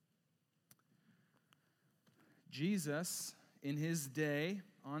Jesus, in his day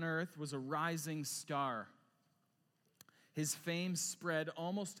on earth, was a rising star. His fame spread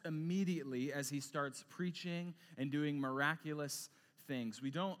almost immediately as he starts preaching and doing miraculous things.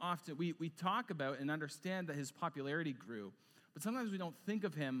 We talk about and understand that his popularity grew, but sometimes we don't think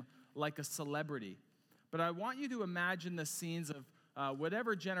of him like a celebrity. But I want you to imagine the scenes of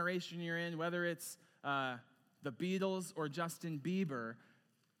whatever generation you're in, whether it's the Beatles or Justin Bieber.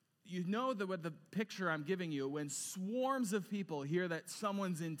 You know what the picture I'm giving you when swarms of people hear that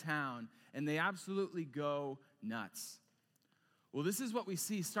someone's in town and they absolutely go nuts. Well, this is what we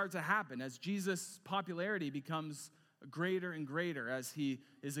see start to happen as Jesus' popularity becomes greater and greater, as he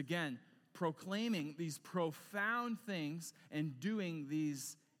is again proclaiming these profound things and doing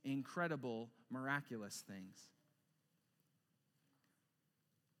these incredible, miraculous things.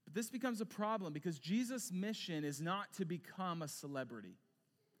 But this becomes a problem because Jesus' mission is not to become a celebrity.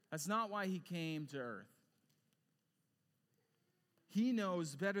 That's not why he came to earth. He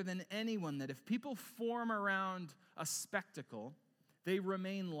knows better than anyone that if people form around a spectacle, they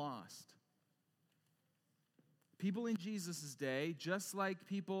remain lost. People in Jesus' day, just like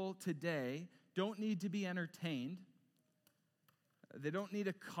people today, don't need to be entertained. They don't need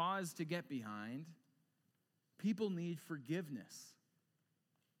a cause to get behind. People need forgiveness.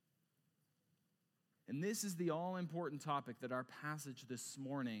 And this is the all-important topic that our passage this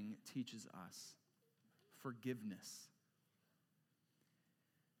morning teaches us: forgiveness.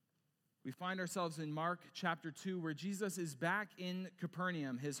 We find ourselves in Mark chapter 2, where Jesus is back in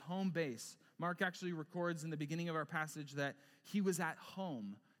Capernaum, his home base. Mark actually records in the beginning of our passage that he was at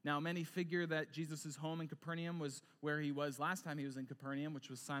home. Now, many figure that Jesus' home in Capernaum was where he was last time he was in Capernaum, which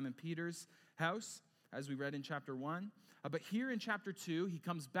was Simon Peter's house, as we read in chapter 1. But here in chapter 2, he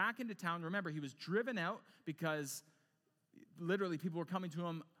comes back into town. Remember, he was driven out because literally people were coming to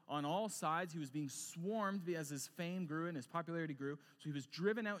him on all sides. He was being swarmed as his fame grew and his popularity grew. So he was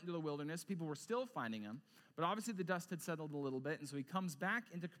driven out into the wilderness. People were still finding him. But obviously the dust had settled a little bit. And so he comes back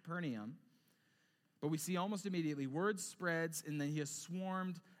into Capernaum. But we see almost immediately word spreads, and then he is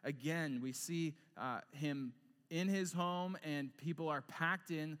swarmed again. We see him in his home, and people are packed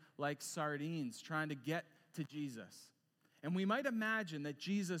in like sardines trying to get to Jesus. And we might imagine that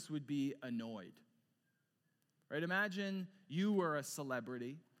Jesus would be annoyed. Right? Imagine you were a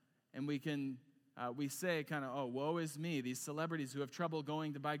celebrity, and we say kind of, oh, woe is me, these celebrities who have trouble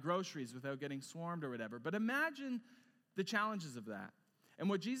going to buy groceries without getting swarmed or whatever. But imagine the challenges of that. And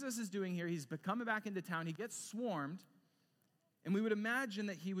what Jesus is doing here, he's coming back into town, he gets swarmed, and we would imagine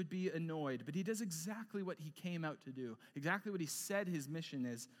that he would be annoyed, but he does exactly what he came out to do, exactly what he said his mission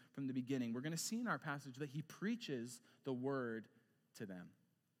is from the beginning. We're going to see in our passage that he preaches the word to them.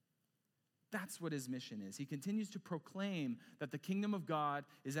 That's what his mission is. He continues to proclaim that the kingdom of God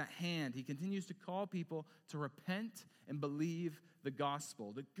is at hand. He continues to call people to repent and believe the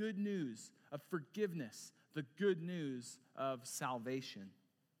gospel, the good news of forgiveness, the good news of salvation.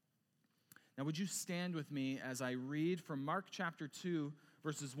 Now, would you stand with me as I read from Mark chapter 2,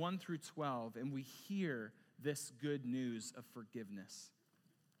 verses 1 through 12, and we hear this good news of forgiveness.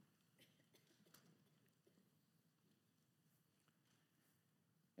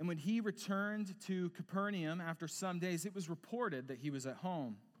 And when he returned to Capernaum after some days, it was reported that he was at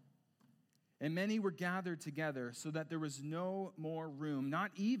home. And many were gathered together so that there was no more room, not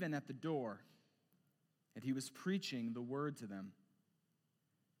even at the door. And he was preaching the word to them.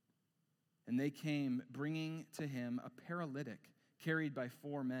 And they came, bringing to him a paralytic carried by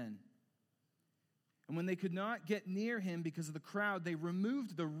 4 men. And when they could not get near him because of the crowd, they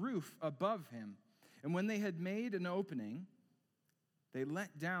removed the roof above him. And when they had made an opening, they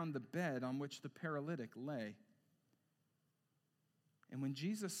let down the bed on which the paralytic lay. And when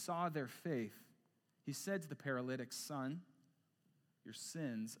Jesus saw their faith, he said to the paralytic, "Son, your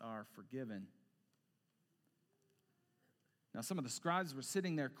sins are forgiven." Now, some of the scribes were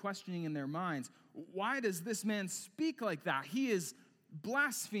sitting there questioning in their minds, why does this man speak like that? He is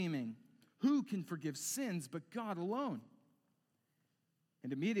blaspheming. Who can forgive sins but God alone?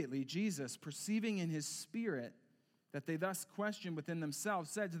 And immediately Jesus, perceiving in his spirit that they thus questioned within themselves,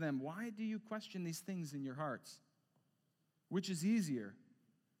 said to them, "Why do you question these things in your hearts? Which is easier,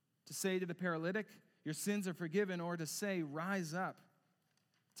 to say to the paralytic, 'Your sins are forgiven,' or to say, 'Rise up,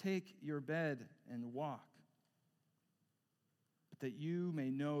 take your bed and walk'? But that you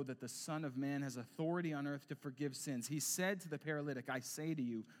may know that the Son of Man has authority on earth to forgive sins." He said to the paralytic, "I say to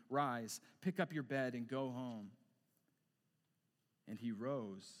you, rise, pick up your bed and go home." And he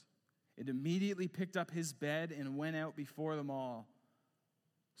rose and immediately picked up his bed and went out before them all,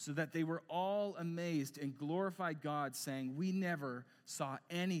 so that they were all amazed and glorified God, saying, "We never saw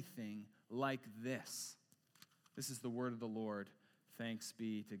anything like this." This is the word of the Lord. Thanks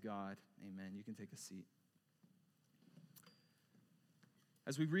be to God. Amen. You can take a seat.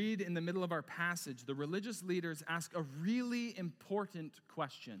 As we read in the middle of our passage, the religious leaders ask a really important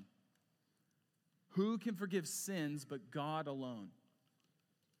question. Who can forgive sins but God alone?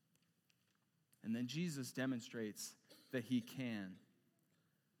 And then Jesus demonstrates that he can.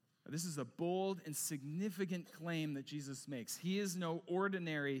 This is a bold and significant claim that Jesus makes. He is no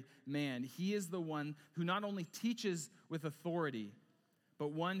ordinary man. He is the one who not only teaches with authority,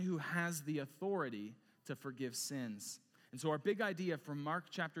 but one who has the authority to forgive sins. And so our big idea from Mark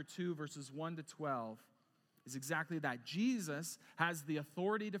chapter 2, verses 1 to 12 is exactly that. Jesus has the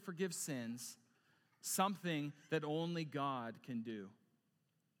authority to forgive sins, something that only God can do.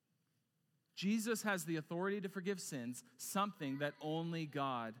 Jesus has the authority to forgive sins, something that only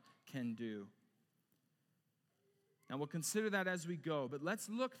God can do. Now, we'll consider that as we go, but let's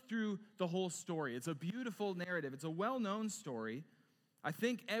look through the whole story. It's a beautiful narrative. It's a well-known story. I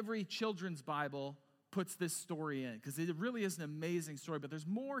think every children's Bible puts this story in because it really is an amazing story, but there's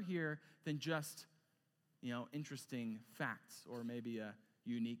more here than just, interesting facts or maybe a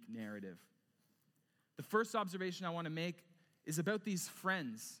unique narrative. The first observation I want to make is about these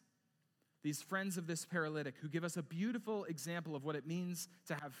friends of this paralytic who give us a beautiful example of what it means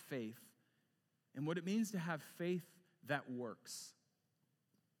to have faith and what it means to have faith that works.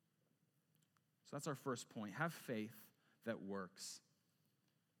 So that's our first point. Have faith that works.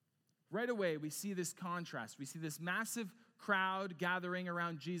 Right away, we see this contrast. We see this massive crowd gathering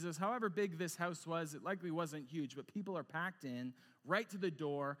around Jesus. However big this house was, it likely wasn't huge, but people are packed in right to the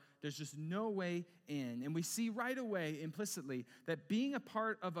door. There's just no way in. And we see right away, implicitly, that being a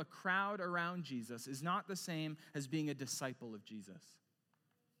part of a crowd around Jesus is not the same as being a disciple of Jesus.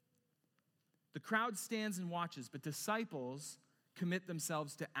 The crowd stands and watches, but disciples commit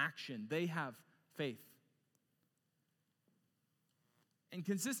themselves to action. They have faith. And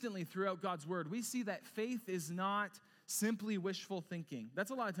consistently throughout God's word, we see that faith is not simply wishful thinking.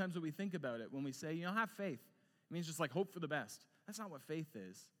 That's a lot of times what we think about it when we say, have faith. It means just like hope for the best. That's not what faith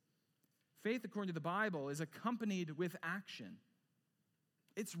is. Faith, according to the Bible, is accompanied with action.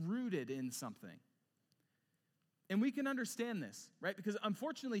 It's rooted in something. And we can understand this, right? Because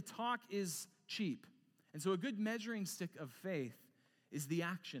unfortunately, talk is cheap. And so a good measuring stick of faith is the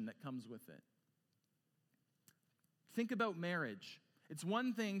action that comes with it. Think about marriage. It's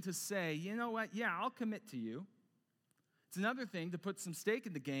one thing to say, you know what, yeah, I'll commit to you. It's another thing to put some stake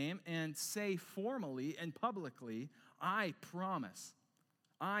in the game and say formally and publicly, I promise,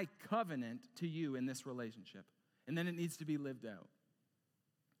 I covenant to you in this relationship. And then it needs to be lived out.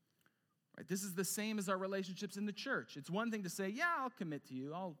 Right? This is the same as our relationships in the church. It's one thing to say, yeah, I'll commit to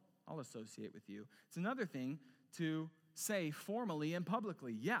you, I'll associate with you. It's another thing to say formally and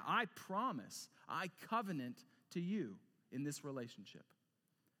publicly, yeah, I promise, I covenant to you in this relationship.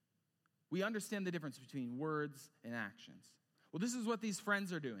 We understand the difference between words and actions. Well, this is what these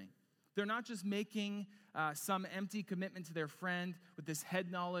friends are doing. They're not just making some empty commitment to their friend with this head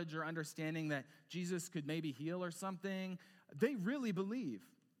knowledge or understanding that Jesus could maybe heal or something. They really believe.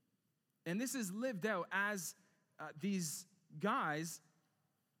 And this is lived out as these guys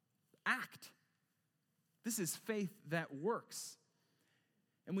act. This is faith that works.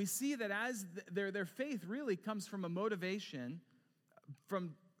 And we see that as their faith really comes from a motivation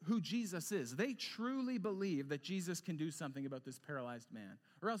from who Jesus is. They truly believe that Jesus can do something about this paralyzed man.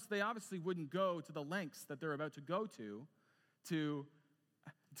 Or else they obviously wouldn't go to the lengths that they're about to go to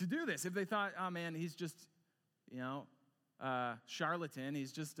do this. If they thought, oh man, he's just, charlatan.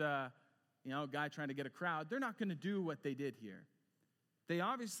 He's just, a guy trying to get a crowd. They're not going to do what they did here. They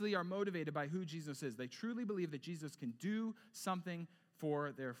obviously are motivated by who Jesus is. They truly believe that Jesus can do something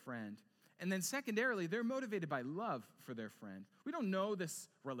for their friend. And then secondarily, they're motivated by love for their friend. We don't know this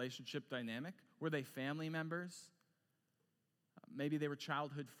relationship dynamic. Were they family members? Maybe they were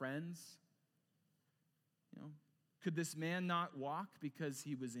childhood friends. Could this man not walk because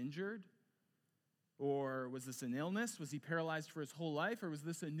he was injured? Or was this an illness? Was he paralyzed for his whole life? Or was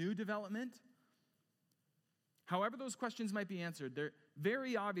this a new development? However those questions might be answered,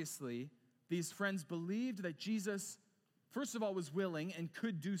 very obviously, these friends believed that Jesus, first of all, was willing and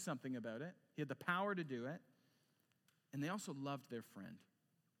could do something about it. He had the power to do it. And they also loved their friend.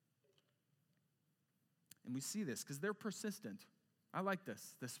 And we see this because they're persistent. I like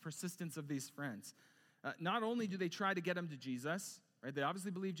this persistence of these friends. Not only do they try to get him to Jesus, right? They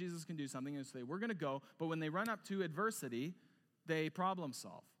obviously believe Jesus can do something and say, we're going to go. But when they run up to adversity, they problem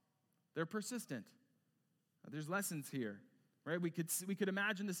solve. They're persistent. There's lessons here right? We could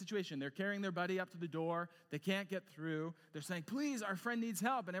imagine the situation. They're carrying their buddy up to the door. They can't get through. They're saying, please, our friend needs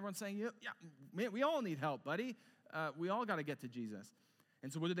help. And everyone's saying, yeah, man, we all need help, buddy. We all got to get to Jesus.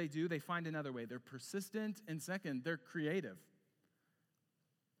 And so what do? They find another way. They're persistent, and second, they're creative.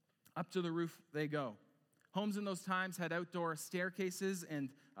 Up to the roof they go. Homes in those times had outdoor staircases and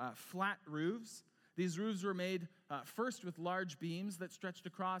flat roofs. These roofs were made first with large beams that stretched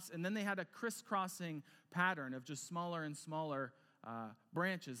across, and then they had a crisscrossing pattern of just smaller and smaller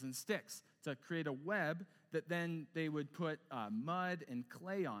branches and sticks to create a web that then they would put mud and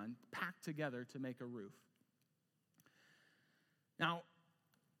clay on, packed together to make a roof. Now,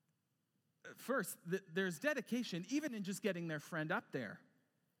 first, there's dedication even in just getting their friend up there.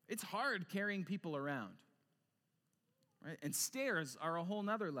 It's hard carrying people around, right? And stairs are a whole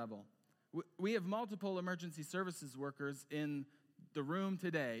nother level. We have multiple emergency services workers in the room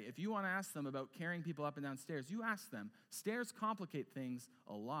today. If you want to ask them about carrying people up and down stairs, you ask them. Stairs complicate things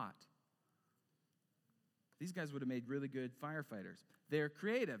a lot. These guys would have made really good firefighters. They're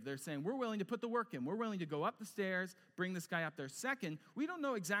creative. They're saying, we're willing to put the work in. We're willing to go up the stairs, bring this guy up there. Second, we don't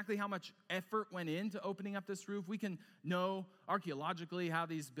know exactly how much effort went into opening up this roof. We can know archaeologically how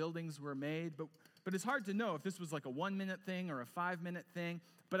these buildings were made, but it's hard to know if this was like a 1-minute thing or a 5-minute thing.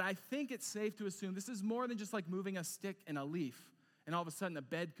 But I think it's safe to assume this is more than just like moving a stick and a leaf, and all of a sudden a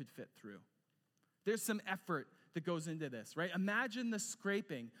bed could fit through. There's some effort that goes into this, right? Imagine the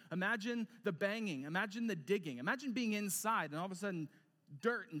scraping. Imagine the banging. Imagine the digging. Imagine being inside, and all of a sudden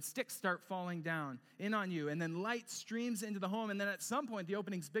dirt and sticks start falling down in on you, and then light streams into the home, and then at some point the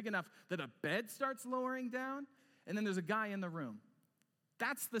opening's big enough that a bed starts lowering down, and then there's a guy in the room.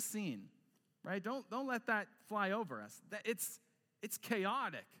 That's the scene, right? Don't let that fly over us. It's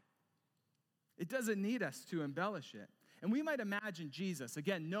chaotic. It doesn't need us to embellish it. And we might imagine Jesus,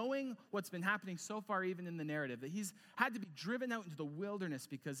 again, knowing what's been happening so far even in the narrative, that he's had to be driven out into the wilderness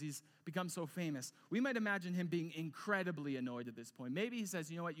because he's become so famous. We might imagine him being incredibly annoyed at this point. Maybe he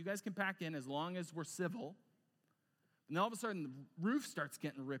says, you know what, you guys can pack in as long as we're civil. And all of a sudden, the roof starts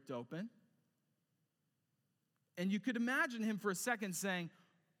getting ripped open. And you could imagine him for a second saying,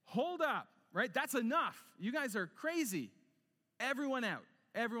 hold up, right? That's enough. You guys are crazy. Everyone out.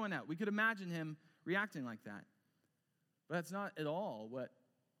 Everyone out. We could imagine him reacting like that. But that's not at all what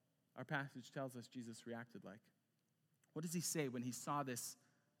our passage tells us Jesus reacted like. What does he say when he saw this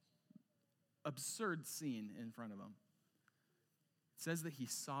absurd scene in front of him? It says that he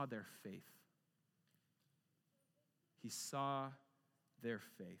saw their faith. He saw their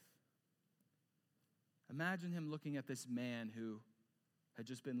faith. Imagine him looking at this man who had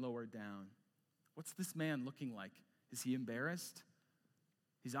just been lowered down. What's this man looking like? Is he embarrassed?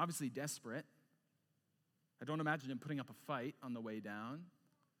 He's obviously desperate. I don't imagine him putting up a fight on the way down.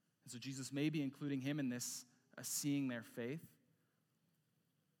 And so Jesus may be including him in this seeing their faith.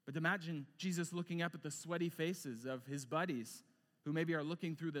 But imagine Jesus looking up at the sweaty faces of his buddies who maybe are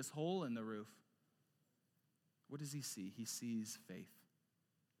looking through this hole in the roof. What does he see? He sees faith.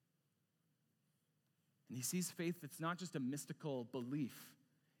 And he sees faith that's not just a mystical belief.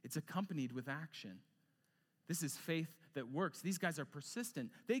 It's accompanied with action. This is faith that works. These guys are persistent.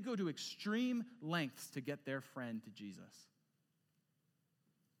 They go to extreme lengths to get their friend to Jesus.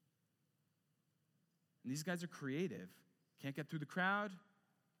 And these guys are creative. Can't get through the crowd.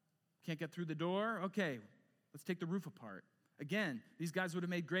 Can't get through the door. Okay, let's take the roof apart. Again, these guys would have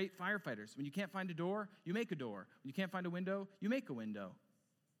made great firefighters. When you can't find a door, you make a door. When you can't find a window, you make a window.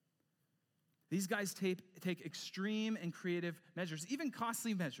 These guys take extreme and creative measures, even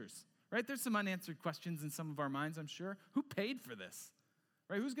costly measures. Right? There's some unanswered questions in some of our minds, I'm sure. Who paid for this?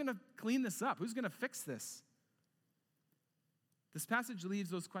 Right? Who's going to clean this up? Who's going to fix this? This passage leaves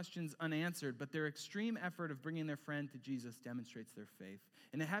those questions unanswered, but their extreme effort of bringing their friend to Jesus demonstrates their faith.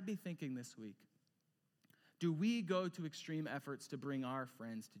 And it had me thinking this week, do we go to extreme efforts to bring our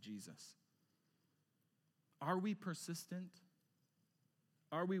friends to Jesus? Are we persistent?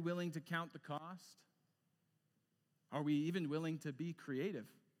 Are we willing to count the cost? Are we even willing to be creative?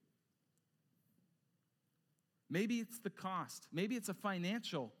 Maybe it's the cost. Maybe it's a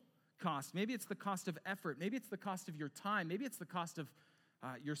financial cost. Maybe it's the cost of effort. Maybe it's the cost of your time. Maybe it's the cost of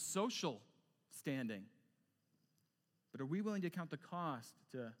your social standing. But are we willing to count the cost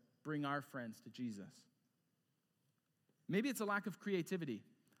to bring our friends to Jesus? Maybe it's a lack of creativity.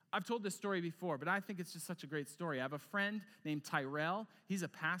 I've told this story before, but I think it's just such a great story. I have a friend named Tyrell. He's a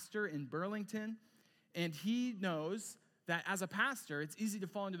pastor in Burlington, and he knows that as a pastor, it's easy to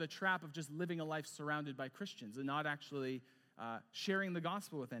fall into the trap of just living a life surrounded by Christians and not actually sharing the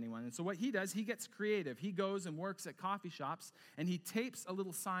gospel with anyone. And so what he does, he gets creative. He goes and works at coffee shops, and he tapes a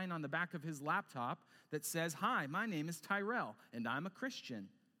little sign on the back of his laptop that says, "Hi, my name is Tyrell, and I'm a Christian.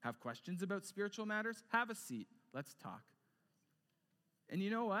 Have questions about spiritual matters? Have a seat. Let's talk." And you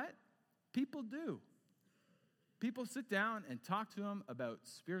know what? People do. People sit down and talk to him about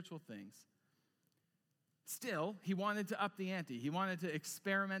spiritual things. Still, he wanted to up the ante. He wanted to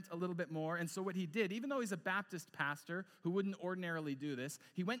experiment a little bit more. And so what he did, even though he's a Baptist pastor who wouldn't ordinarily do this,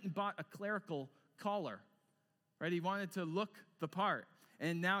 he went and bought a clerical collar, right? He wanted to look the part.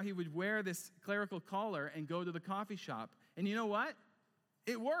 And now he would wear this clerical collar and go to the coffee shop. And you know what?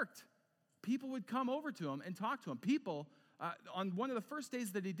 It worked. People would come over to him and talk to him. People, on one of the first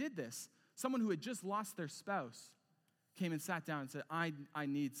days that he did this, someone who had just lost their spouse came and sat down and said, I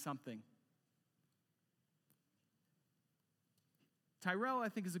need something. Tyrell, I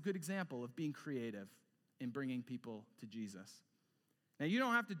think, is a good example of being creative in bringing people to Jesus. Now, you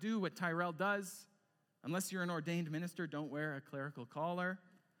don't have to do what Tyrell does. Unless you're an ordained minister, don't wear a clerical collar.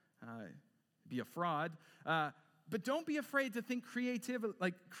 Be a fraud. But don't be afraid to think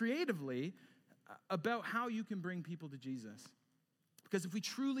creatively about how you can bring people to Jesus. Because if we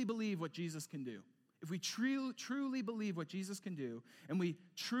truly believe what Jesus can do, if we truly believe what Jesus can do, and we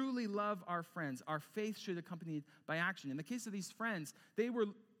truly love our friends, our faith should be accompanied by action. In the case of these friends, they were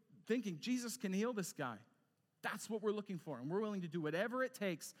thinking, Jesus can heal this guy. That's what we're looking for, and we're willing to do whatever it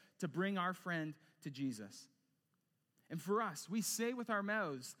takes to bring our friend to Jesus. And for us, we say with our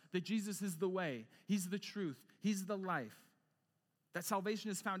mouths that Jesus is the way, he's the truth, he's the life. That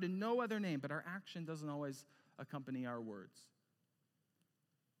salvation is found in no other name, but our action doesn't always accompany our words.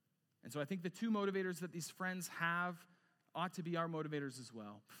 And so I think the two motivators that these friends have ought to be our motivators as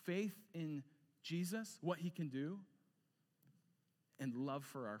well. Faith in Jesus, what he can do, and love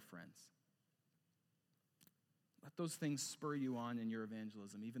for our friends. Let those things spur you on in your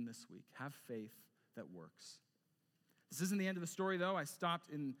evangelism, even this week. Have faith that works. This isn't the end of the story, though. I stopped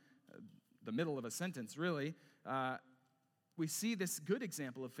in the middle of a sentence, really. We see this good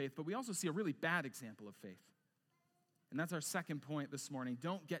example of faith, but we also see a really bad example of faith. And that's our second point this morning.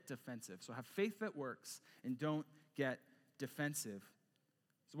 Don't get defensive. So have faith that works and don't get defensive.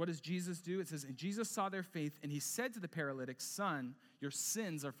 So what does Jesus do? It says, and Jesus saw their faith, and he said to the paralytic, "Son, your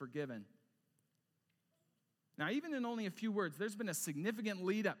sins are forgiven." Now, even in only a few words, there's been a significant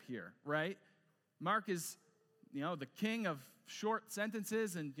lead up here, right? Mark is, the king of short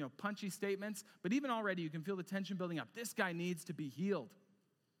sentences and, punchy statements. But even already, you can feel the tension building up. This guy needs to be healed.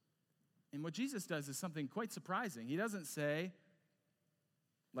 And what Jesus does is something quite surprising. He doesn't say,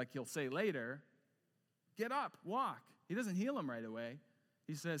 like he'll say later, "Get up, walk." He doesn't heal him right away.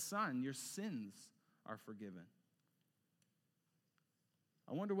 He says, "Son, your sins are forgiven."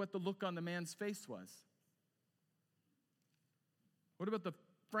 I wonder what the look on the man's face was. What about the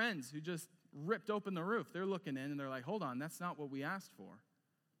friends who just ripped open the roof? They're looking in and they're like, "Hold on, that's not what we asked for."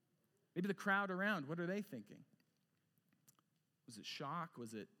 Maybe the crowd around, what are they thinking? Was it shock?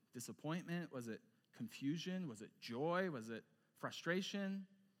 Was it disappointment? Was it confusion? Was it joy? Was it frustration?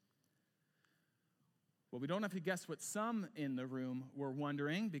 Well, we don't have to guess what some in the room were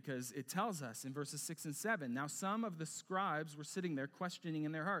wondering, because it tells us in verses 6 and 7, now some of the scribes were sitting there questioning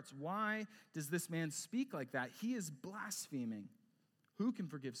in their hearts, "Why does this man speak like that? He is blaspheming. Who can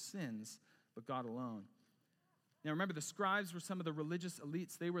forgive sins but God alone?" Now remember, the scribes were some of the religious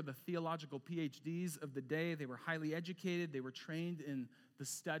elites. They were the theological PhDs of the day. They were highly educated. They were trained in the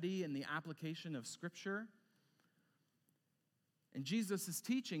study and the application of Scripture. And Jesus'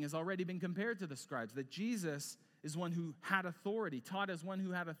 teaching has already been compared to the scribes, that Jesus is one who had authority, taught as one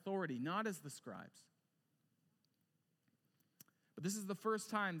who had authority, not as the scribes. But this is the first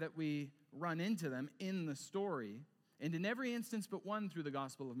time that we run into them in the story. And in every instance but one through the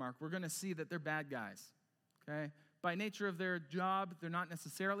Gospel of Mark, we're going to see that they're bad guys. Okay? By nature of their job, they're not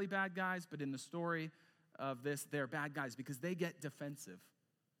necessarily bad guys, but in the story of this, they're bad guys because they get defensive.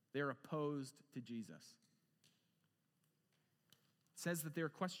 They're opposed to Jesus. It says that they're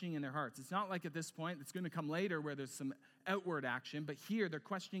questioning in their hearts. It's not like at this point, it's going to come later where there's some outward action, but here they're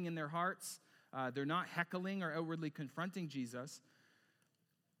questioning in their hearts. They're not heckling or outwardly confronting Jesus.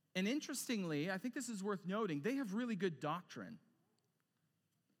 And interestingly, I think this is worth noting, they have really good doctrine.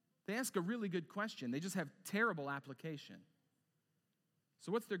 They ask a really good question. They just have terrible application.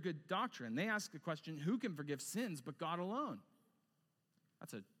 So what's their good doctrine? They ask the question, who can forgive sins but God alone?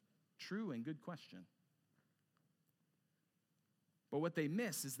 That's a true and good question. But what they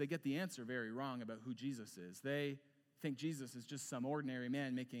miss is they get the answer very wrong about who Jesus is. They think Jesus is just some ordinary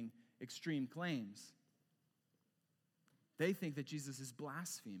man making extreme claims. They think that Jesus is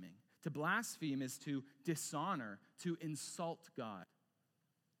blaspheming. To blaspheme is to dishonor, to insult God.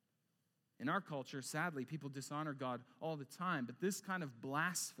 In our culture, sadly, people dishonor God all the time, but this kind of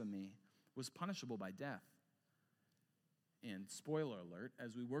blasphemy was punishable by death. And spoiler alert,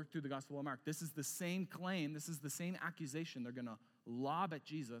 as we work through the Gospel of Mark, this is the same claim, this is the same accusation they're going to lob at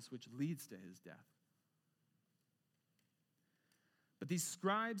Jesus, which leads to his death. But these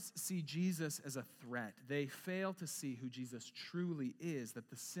scribes see Jesus as a threat. They fail to see who Jesus truly is,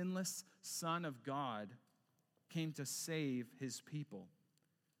 that the sinless Son of God came to save his people.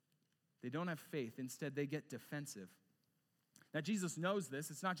 They don't have faith. Instead, they get defensive. Now, Jesus knows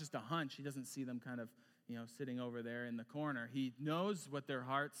this. It's not just a hunch. He doesn't see them kind of, sitting over there in the corner. He knows what their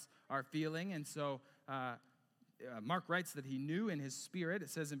hearts are feeling. And so Mark writes that he knew in his spirit, it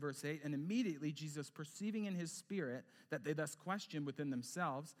says in verse 8, and immediately Jesus, perceiving in his spirit that they thus questioned within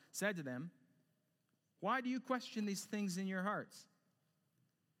themselves, said to them, "Why do you question these things in your hearts?"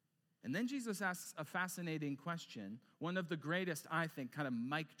 And then Jesus asks a fascinating question, one of the greatest, I think, kind of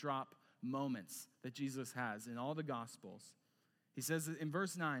mic drop moments that Jesus has in all the Gospels. He says in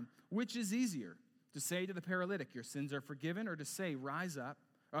verse 9, "Which is easier, to say to the paralytic, 'Your sins are forgiven,' or to say, 'Rise,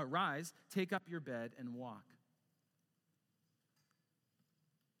 take up your bed and walk'?"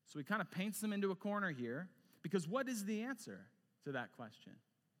 So he kind of paints them into a corner here, because what is the answer to that question?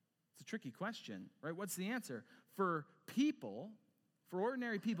 It's a tricky question, right? What's the answer? For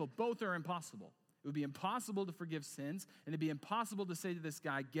ordinary people, both are impossible. It would be impossible to forgive sins, and it'd be impossible to say to this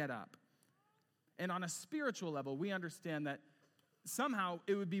guy, "Get up." And on a spiritual level, we understand that somehow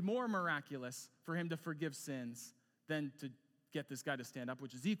it would be more miraculous for him to forgive sins than to get this guy to stand up,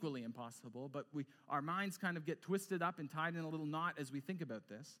 which is equally impossible. But our minds kind of get twisted up and tied in a little knot as we think about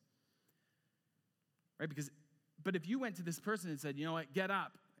this. Right? But if you went to this person and said, "You know what, get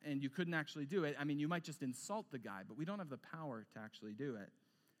up," and you couldn't actually do it, you might just insult the guy, but we don't have the power to actually do it.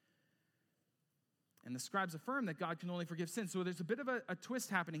 And the scribes affirm that God can only forgive sins. So there's a bit of a twist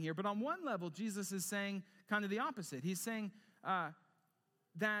happening here. But on one level, Jesus is saying kind of the opposite. He's saying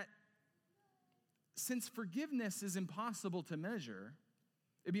that since forgiveness is impossible to measure,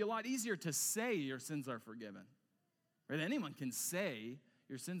 it'd be a lot easier to say your sins are forgiven. Right? Anyone can say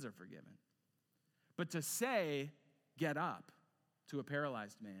your sins are forgiven. But to say, "Get up," to a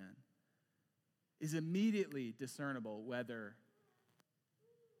paralyzed man is immediately discernible whether,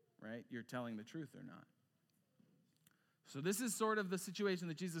 right, you're telling the truth or not. So this is sort of the situation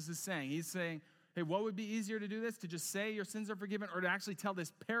that Jesus is saying. He's saying, hey, what would be easier to do this? To just say your sins are forgiven, or to actually tell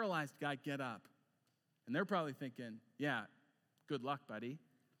this paralyzed guy, "Get up"? And they're probably thinking, yeah, good luck, buddy.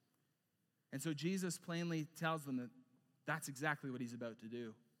 And so Jesus plainly tells them that that's exactly what he's about to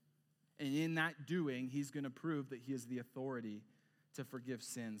do. And in that doing, he's going to prove that he has the authority to forgive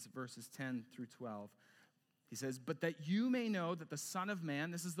sins. Verses 10 through 12. He says, "But that you may know that the Son of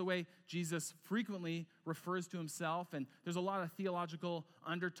Man," this is the way Jesus frequently refers to himself, and there's a lot of theological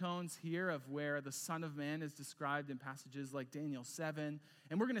undertones here of where the Son of Man is described in passages like Daniel 7,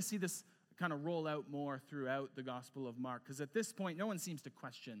 and we're going to see this kind of roll out more throughout the Gospel of Mark, because at this point, no one seems to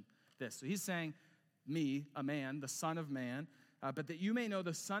question this. So he's saying, me, a man, the Son of Man, "but that you may know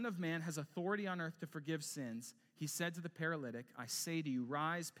the Son of Man has authority on earth to forgive sins. He said to the paralytic, 'I say to you,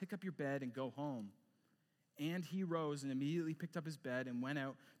 rise, pick up your bed, and go home.' And he rose and immediately picked up his bed and went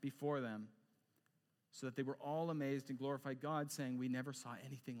out before them, so that they were all amazed and glorified God, saying, 'We never saw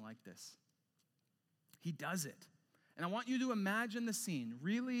anything like this.'" He does it. And I want you to imagine the scene.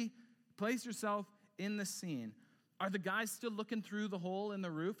 Really place yourself in the scene. Are the guys still looking through the hole in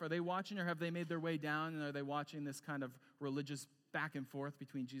the roof? Are they watching, or have they made their way down, and are they watching this kind of religious back and forth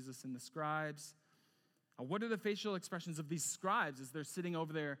between Jesus and the scribes? What are the facial expressions of these scribes as they're sitting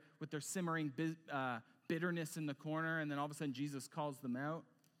over there with their simmering bitterness in the corner, and then all of a sudden Jesus calls them out?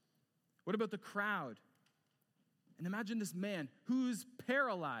 What about the crowd? And imagine this man who's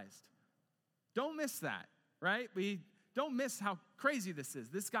paralyzed. Don't miss that, right? We don't miss how crazy this is.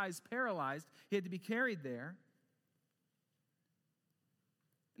 This guy's paralyzed. He had to be carried there.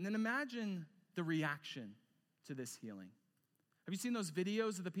 And then imagine the reaction to this healing. Have you seen those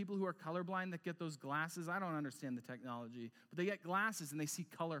videos of the people who are colorblind that get those glasses? I don't understand the technology, but they get glasses and they see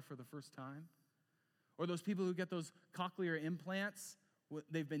color for the first time. Or those people who get those cochlear implants,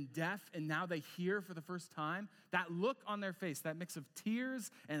 they've been deaf and now they hear for the first time. That look on their face, that mix of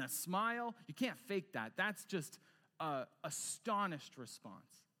tears and a smile, you can't fake that. That's just an astonished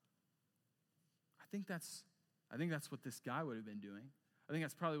response. I think that's what this guy would have been doing. I think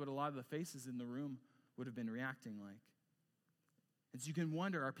that's probably what a lot of the faces in the room would have been reacting like. And so you can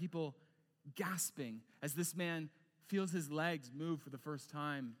wonder, are people gasping as this man feels his legs move for the first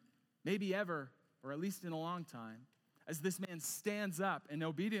time, maybe ever, or at least in a long time? as this man stands up and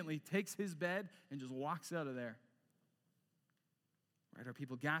obediently takes his bed and just walks out of there. Right? Are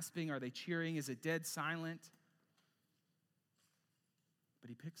people gasping? Are they cheering? Is it dead silent? But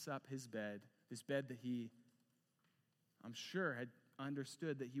he picks up his bed, this bed that he, I'm sure, had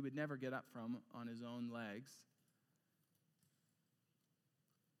understood that he would never get up from on his own legs.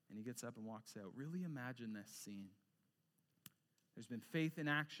 And he gets up and walks out. Really imagine this scene. There's been faith in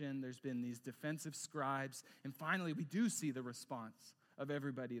action. There's been these defensive scribes. And finally, we do see the response of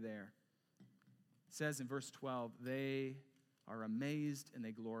everybody there. It says in verse 12, they are amazed and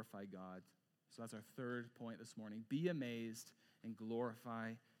they glorify God. So that's our third point this morning. Be amazed and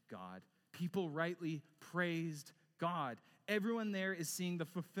glorify God. People rightly praised God. Everyone there is seeing the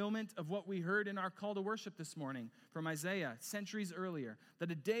fulfillment of what we heard in our call to worship this morning from Isaiah centuries earlier, that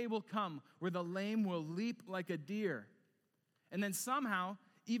a day will come where the lame will leap like a deer. And then somehow,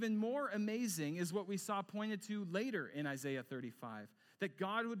 even more amazing is what we saw pointed to later in Isaiah 35, that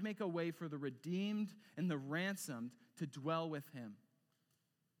God would make a way for the redeemed and the ransomed to dwell with him.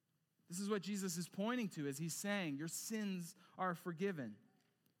 This is what Jesus is pointing to as he's saying, your sins are forgiven.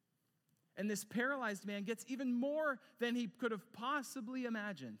 And this paralyzed man gets even more than he could have possibly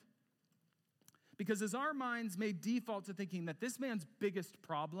imagined. Because as our minds may default to thinking that this man's biggest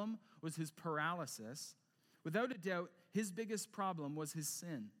problem was his paralysis, without a doubt, his biggest problem was his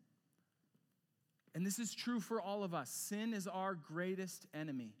sin. And this is true for all of us. Sin is our greatest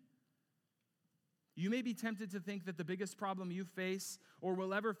enemy. You may be tempted to think that the biggest problem you face or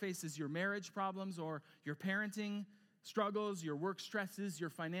will ever face is your marriage problems or your parenting struggles, your work stresses, your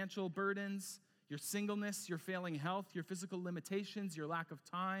financial burdens, your singleness, your failing health, your physical limitations, your lack of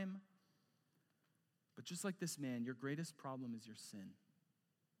time. But just like this man, your greatest problem is your sin.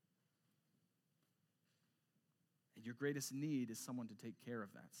 And your greatest need is someone to take care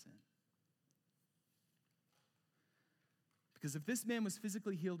of that sin. Because if this man was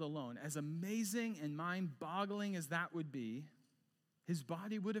physically healed alone, as amazing and mind-boggling as that would be, his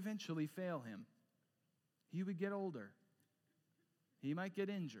body would eventually fail him. He would get older. He might get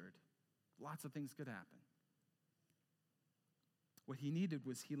injured. Lots of things could happen. What he needed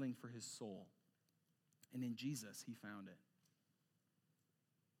was healing for his soul. And in Jesus, he found it.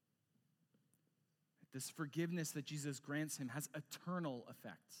 This forgiveness that Jesus grants him has eternal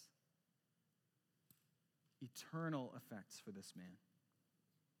effects. Eternal effects for this man,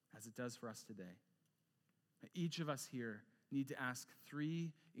 as it does for us today. Each of us here need to ask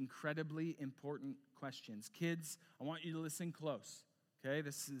three incredibly important questions. Kids, I want you to listen close, okay?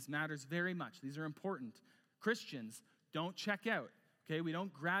 This matters very much. These are important. Christians, don't check out, okay? We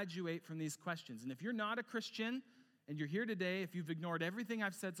don't graduate from these questions. And if you're not a Christian and you're here today, if you've ignored everything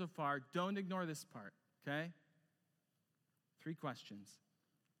I've said so far, don't ignore this part, okay? Three questions.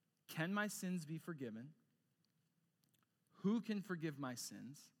 Can my sins be forgiven? Who can forgive my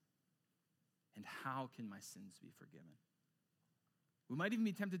sins? And how can my sins be forgiven? We might even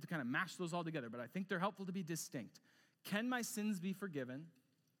be tempted to kind of mash those all together, but I think they're helpful to be distinct. Can my sins be forgiven?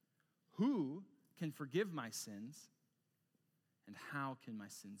 Who can forgive my sins? And how can my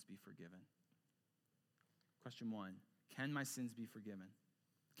sins be forgiven? Question 1, can my sins be forgiven?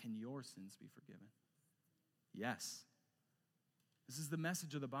 Can your sins be forgiven? Yes. This is the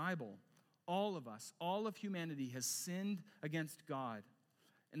message of the Bible. All of us, all of humanity has sinned against God.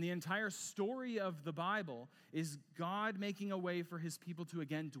 And the entire story of the Bible is God making a way for his people to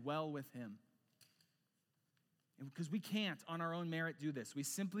again dwell with him. And because we can't on our own merit do this. We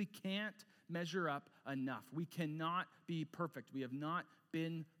simply can't measure up enough. We cannot be perfect. We have not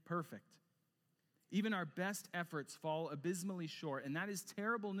been perfect. Even our best efforts fall abysmally short. And that is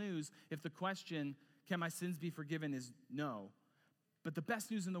terrible news if the question, can my sins be forgiven, is no. But the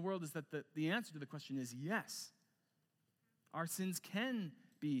best news in the world is that the answer to the question is yes. Our sins can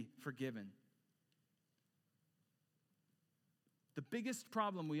be forgiven. The biggest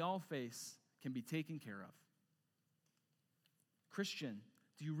problem we all face can be taken care of. Christian,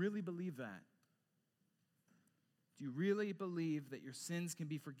 do you really believe that? Do you really believe that your sins can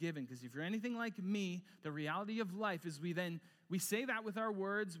be forgiven? Because if you're anything like me, the reality of life is we say that with our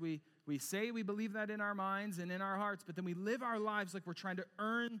words, we say we believe that in our minds and in our hearts, but then we live our lives like we're trying to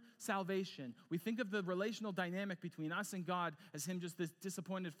earn salvation. We think of the relational dynamic between us and God as him just this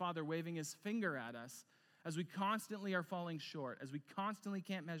disappointed father waving his finger at us as we constantly are falling short, as we constantly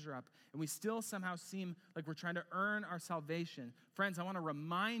can't measure up, and we still somehow seem like we're trying to earn our salvation. Friends, I want to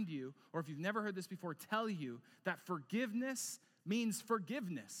remind you, or if you've never heard this before, tell you that forgiveness means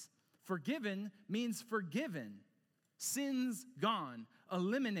forgiveness. Forgiven means forgiven. Sins gone,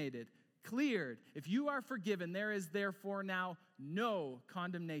 eliminated, cleared. If you are forgiven, there is therefore now no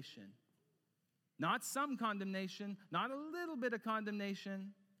condemnation. Not some condemnation, not a little bit of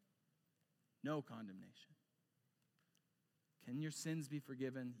condemnation, no condemnation. Can your sins be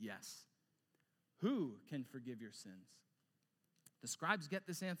forgiven? Yes. Who can forgive your sins? The scribes get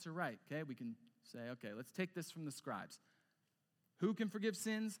this answer right, okay? We can say, okay, let's take this from the scribes. Who can forgive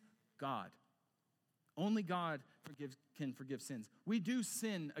sins? God. Only God can forgive sins. We do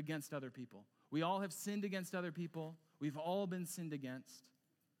sin against other people. We all have sinned against other people. We've all been sinned against.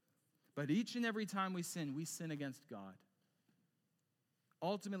 But each and every time we sin against God.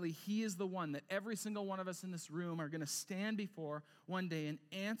 Ultimately, he is the one that every single one of us in this room are going to stand before one day and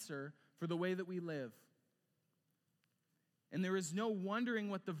answer for the way that we live. And there is no wondering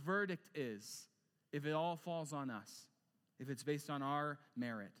what the verdict is if it all falls on us, if it's based on our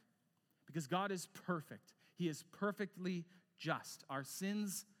merit. Because God is perfect. He is perfectly just. Our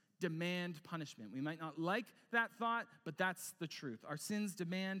sins demand punishment. We might not like that thought, but that's the truth. Our sins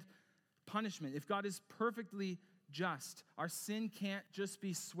demand punishment. If God is perfectly just, our sin can't just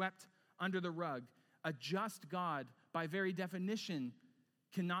be swept under the rug. A just God, by very definition,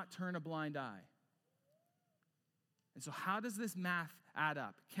 cannot turn a blind eye. And so how does this math add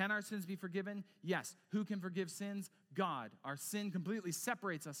up? Can our sins be forgiven? Yes. Who can forgive sins? God. Our sin completely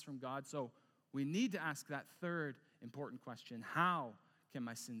separates us from God, so we need to ask that third important question. How can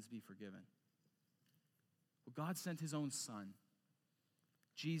my sins be forgiven? Well, God sent his own son,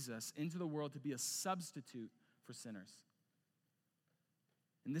 Jesus, into the world to be a substitute for sinners.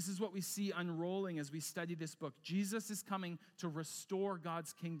 And this is what we see unrolling as we study this book. Jesus is coming to restore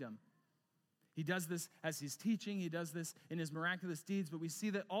God's kingdom. He does this as he's teaching. He does this in his miraculous deeds. But we see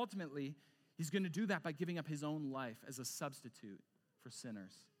that ultimately, he's going to do that by giving up his own life as a substitute for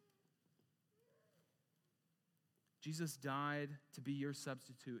sinners. Jesus died to be your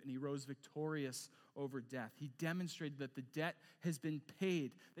substitute, and he rose victorious over death. He demonstrated that the debt has been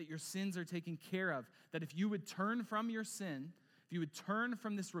paid, that your sins are taken care of, that if you would turn from your sin, if you would turn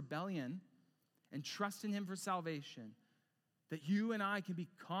from this rebellion and trust in him for salvation, that you and I can be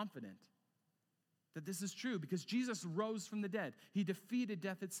confident that this is true because Jesus rose from the dead. He defeated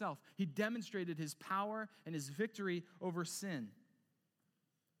death itself. He demonstrated his power and his victory over sin.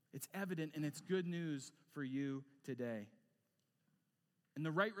 It's evident and it's good news for you today. And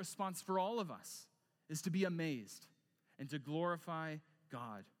the right response for all of us is to be amazed and to glorify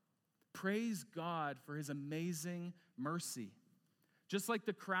God. Praise God for his amazing mercy. Just like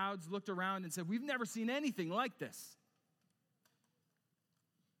the crowds looked around and said, we've never seen anything like this.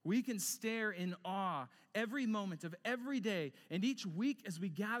 We can stare in awe every moment of every day. And each week as we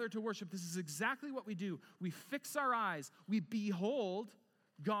gather to worship, this is exactly what we do. We fix our eyes. We behold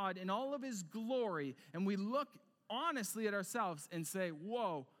God in all of his glory. And we look honestly at ourselves and say,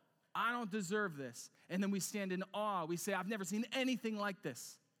 whoa, I don't deserve this. And then we stand in awe. We say, I've never seen anything like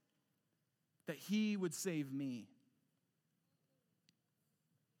this. That he would save me.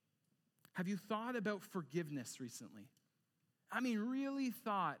 Have you thought about forgiveness recently? I mean, really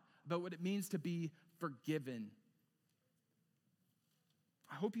thought about what it means to be forgiven.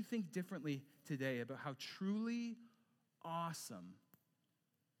 I hope you think differently today about how truly awesome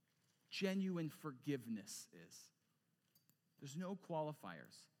genuine forgiveness is. There's no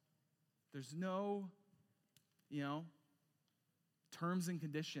qualifiers. There's no, terms and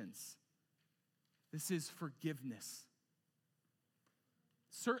conditions. This is forgiveness.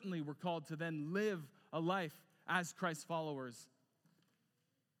 Certainly, we're called to then live a life as Christ's followers.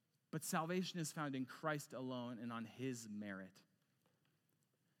 But salvation is found in Christ alone and on his merit.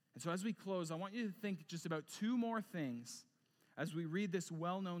 And so as we close, I want you to think just about two more things as we read this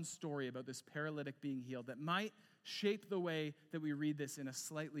well-known story about this paralytic being healed that might shape the way that we read this in a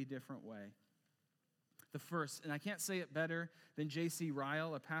slightly different way. The first, and I can't say it better than J.C.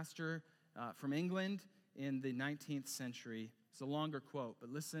 Ryle, a pastor from England in the 19th century. It's a longer quote, but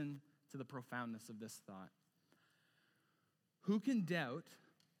listen to the profoundness of this thought. Who can doubt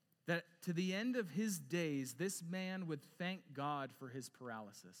that to the end of his days, this man would thank God for his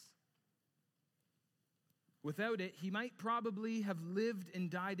paralysis? Without it, he might probably have lived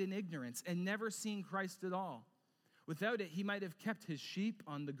and died in ignorance and never seen Christ at all. Without it, he might have kept his sheep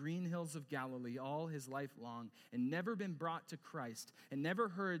on the green hills of Galilee all his life long and never been brought to Christ and never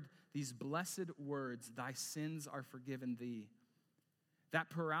heard these blessed words, "Thy sins are forgiven thee." That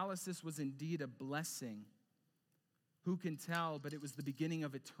paralysis was indeed a blessing. Who can tell, but it was the beginning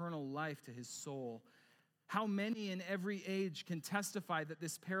of eternal life to his soul. How many in every age can testify that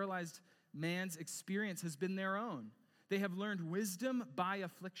this paralyzed man's experience has been their own? They have learned wisdom by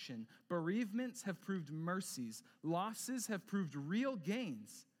affliction. Bereavements have proved mercies. Losses have proved real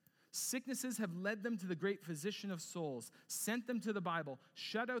gains. Sicknesses have led them to the great physician of souls, sent them to the Bible,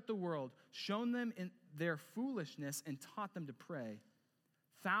 shut out the world, shown them in their foolishness, and taught them to pray.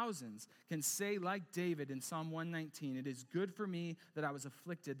 Thousands can say like David in Psalm 119, "It is good for me that I was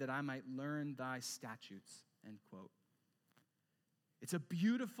afflicted, that I might learn thy statutes." End quote. It's a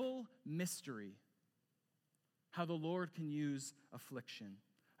beautiful mystery how the Lord can use affliction.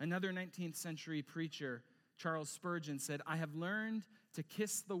 Another 19th century preacher, Charles Spurgeon, said, "I have learned to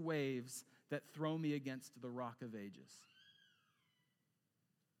kiss the waves that throw me against the rock of ages."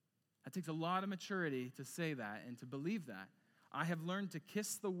 That takes a lot of maturity to say that and to believe that. I have learned to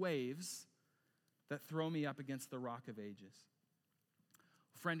kiss the waves that throw me up against the rock of ages.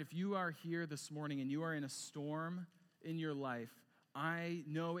 Friend, if you are here this morning and you are in a storm in your life, I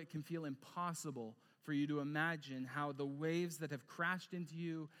know it can feel impossible for you to imagine how the waves that have crashed into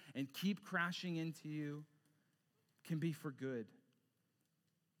you and keep crashing into you can be for good.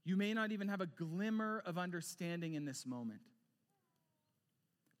 You may not even have a glimmer of understanding in this moment.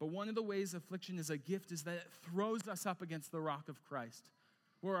 But one of the ways affliction is a gift is that it throws us up against the rock of Christ,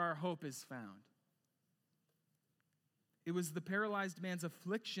 where our hope is found. It was the paralyzed man's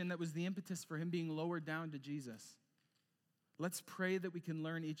affliction that was the impetus for him being lowered down to Jesus. Let's pray that we can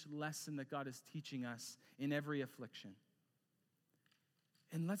learn each lesson that God is teaching us in every affliction.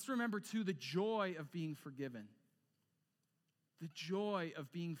 And let's remember, too, the joy of being forgiven. The joy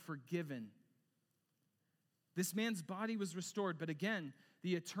of being forgiven. This man's body was restored, but again,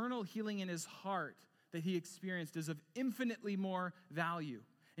 the eternal healing in his heart that he experienced is of infinitely more value.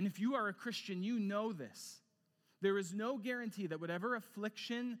 And if you are a Christian, you know this. There is no guarantee that whatever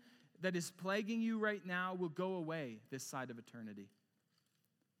affliction that is plaguing you right now will go away this side of eternity.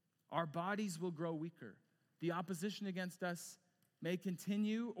 Our bodies will grow weaker. The opposition against us may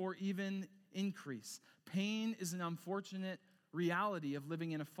continue or even increase. Pain is an unfortunate reality of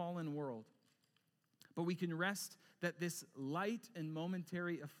living in a fallen world. But we can rest that this light and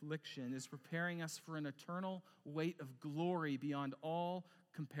momentary affliction is preparing us for an eternal weight of glory beyond all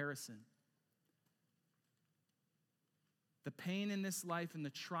comparison. The pain in this life and the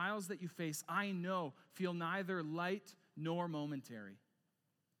trials that you face, I know, feel neither light nor momentary.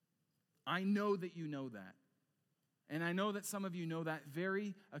 I know that you know that. And I know that some of you know that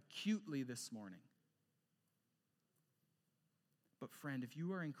very acutely this morning. But friend, if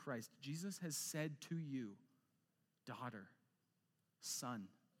you are in Christ, Jesus has said to you, daughter, son,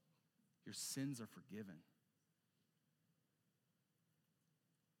 your sins are forgiven.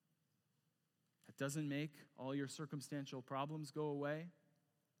 That doesn't make all your circumstantial problems go away,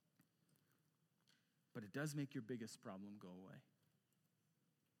 but it does make your biggest problem go away.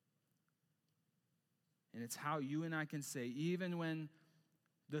 And it's how you and I can say, even when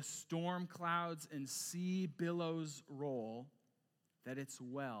the storm clouds and sea billows roll, that it's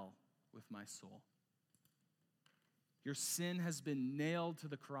well with my soul. Your sin has been nailed to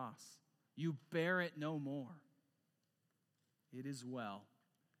the cross. You bear it no more. It is well.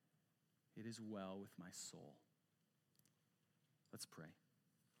 It is well with my soul. Let's pray.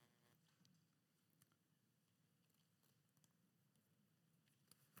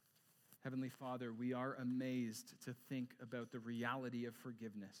 Heavenly Father, we are amazed to think about the reality of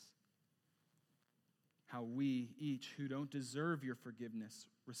forgiveness. How we, each who don't deserve your forgiveness,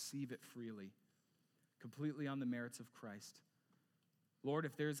 receive it freely, completely on the merits of Christ. Lord,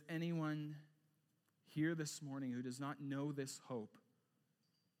 if there's anyone here this morning who does not know this hope,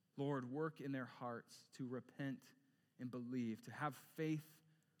 Lord, work in their hearts to repent and believe, to have faith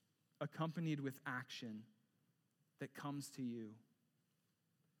accompanied with action that comes to you.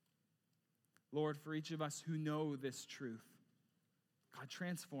 Lord, for each of us who know this truth, God,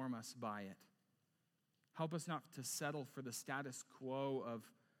 transform us by it. Help us not to settle for the status quo of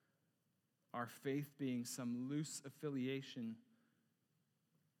our faith being some loose affiliation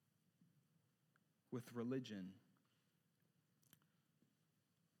with religion.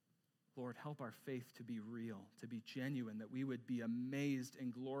 Lord, help our faith to be real, to be genuine, that we would be amazed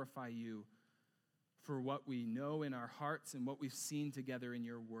and glorify you for what we know in our hearts and what we've seen together in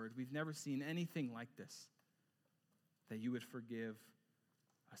your word. We've never seen anything like this, that you would forgive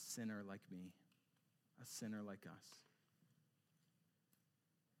a sinner like me, a sinner like us.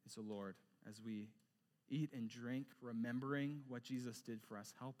 And so, Lord, as we eat and drink, remembering what Jesus did for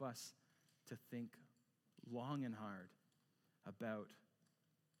us, help us to think long and hard about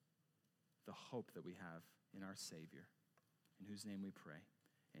the hope that we have in our Savior, in whose name we pray.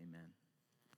 Amen.